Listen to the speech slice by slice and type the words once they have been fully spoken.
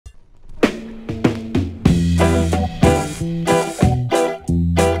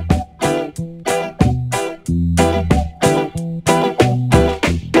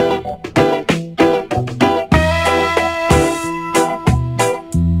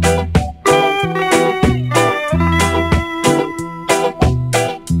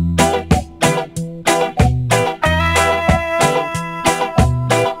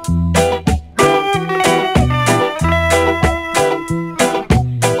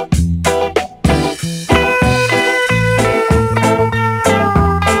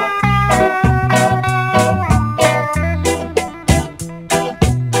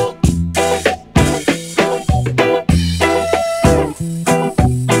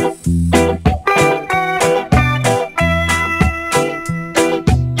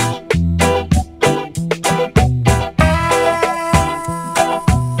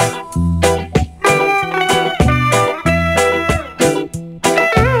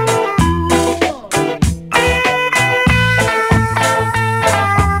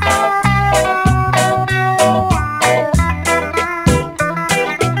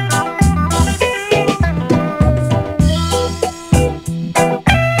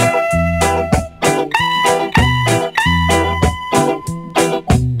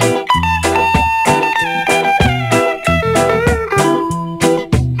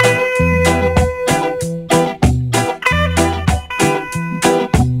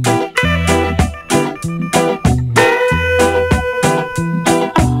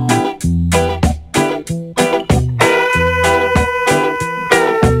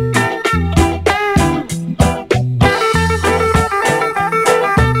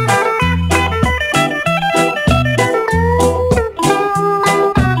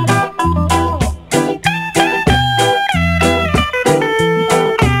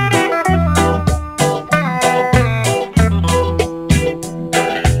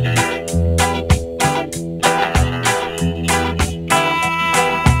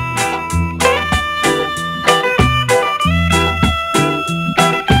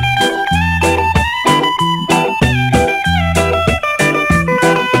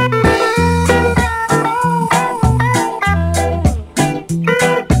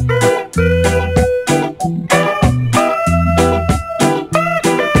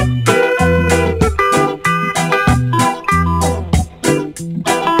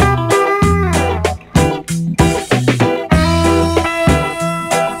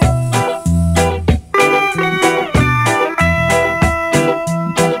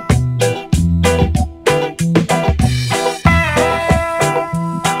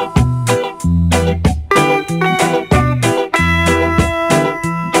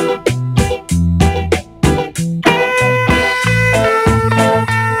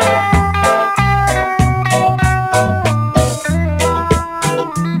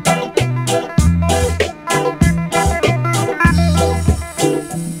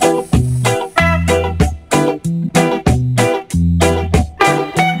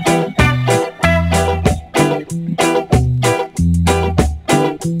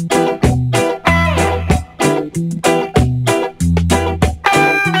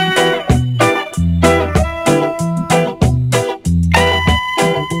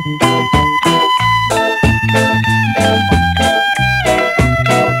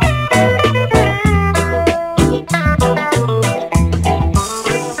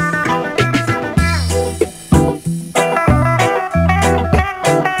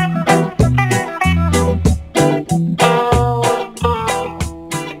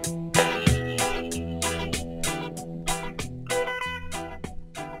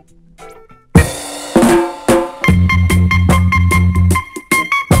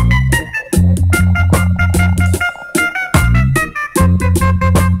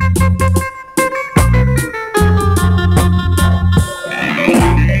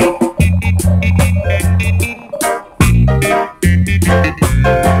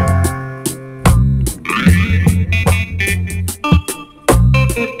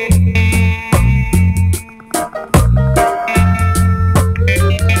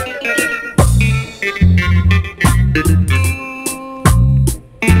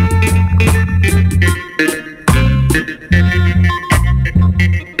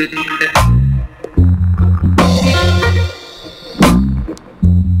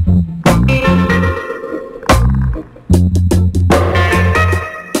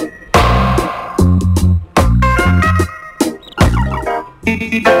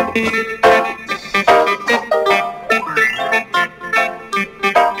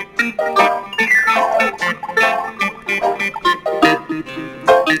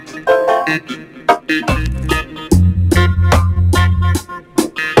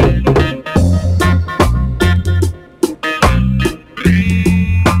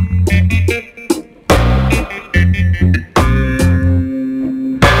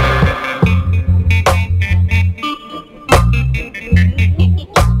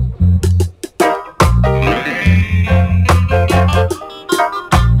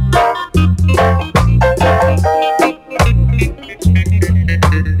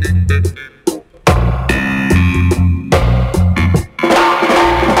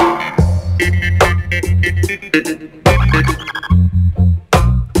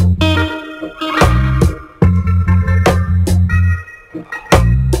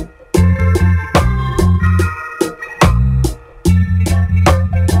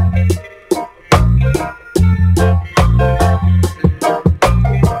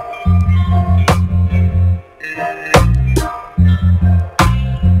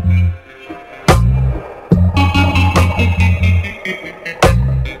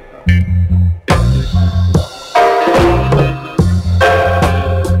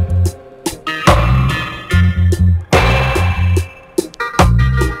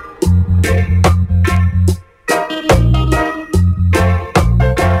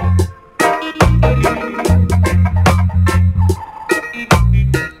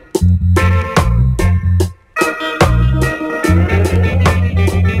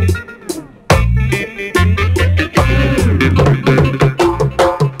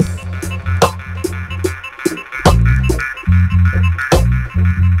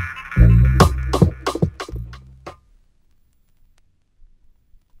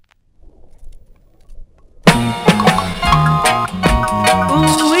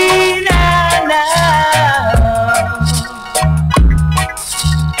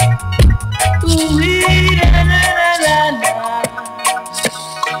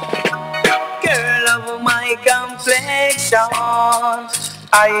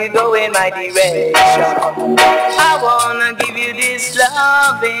Are you going my direction? I wanna give you this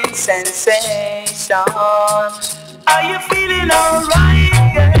loving sensation. Are you feeling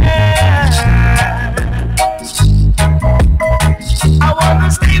alright, girl? I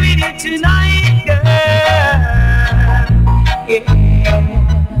wanna stay with you tonight, girl. Yeah.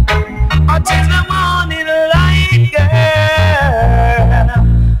 Until the morning light, girl.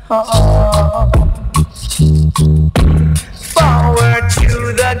 Oh. Forward to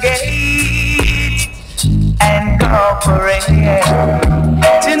and cooperate.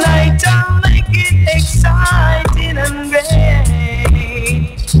 Tonight I'll make it exciting and great.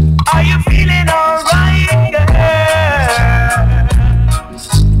 Are you feeling alright, girl?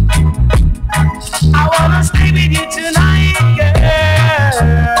 I wanna stay with you tonight, girl.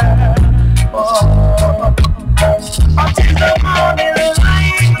 Oh, until the morning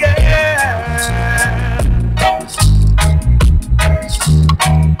light, girl.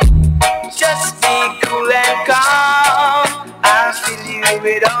 Just be cool and calm. I'll fill you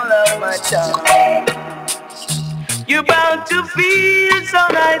with all of my charm. You're bound to feel so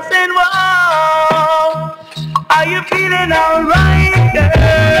nice and warm. Are you feeling alright, girl?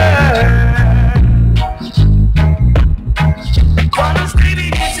 Wanna stay with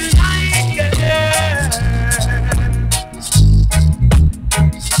you tonight, girl,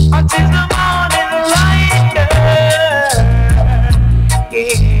 until the morning light, girl.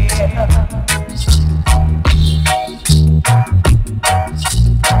 Yeah.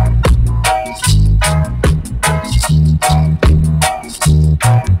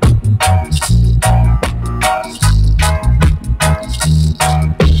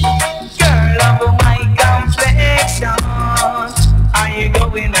 Girl of my complexion, are you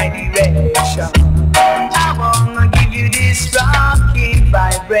going my direction? I wanna give you this rocking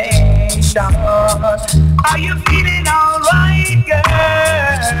vibration. Are you feeling alright, girl?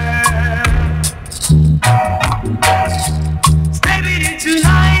 Stay with you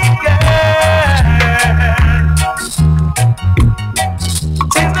tonight, girl,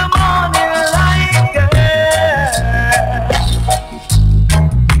 till the morning light, girl.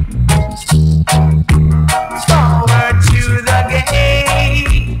 Forward to the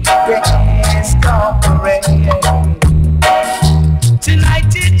gate, yes, cooperate.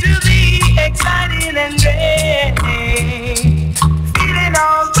 Tonight it will be exciting and great. Feeling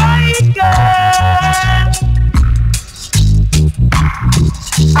alright, girl.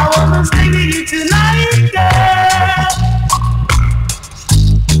 I wanna stay with you tonight, girl,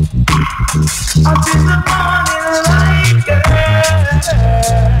 until the morning light, girl.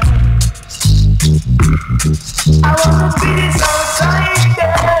 I wanna feel this outside,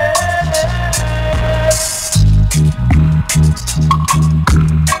 girl.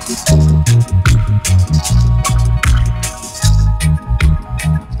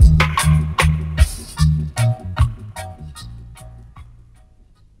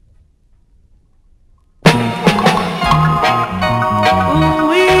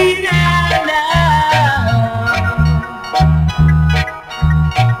 Ooh, na, na.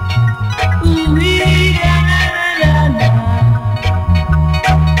 Ooh, na, na, na.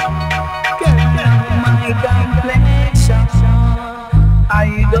 Girl, my complexion, are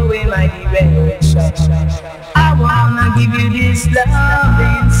you going my direction? I wanna give you this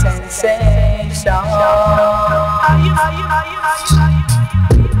loving sensation. Are you?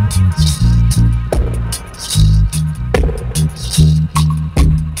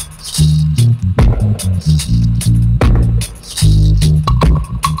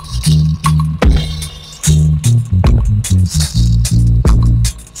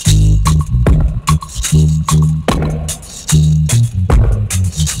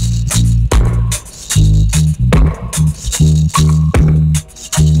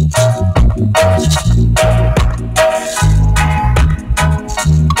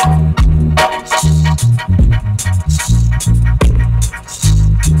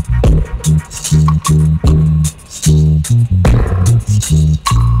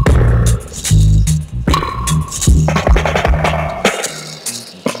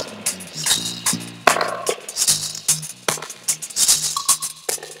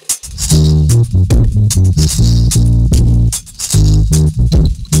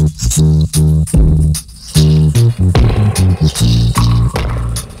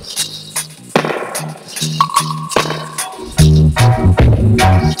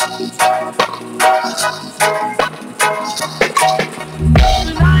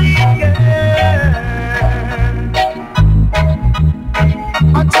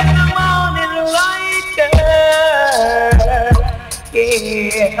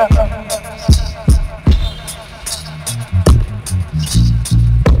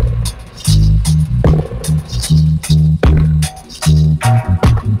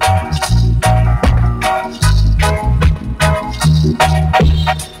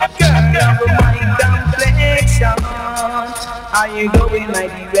 Are you going my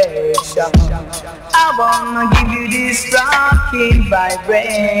direction? I wanna give you this rocking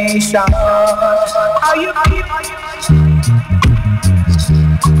vibration. Are you?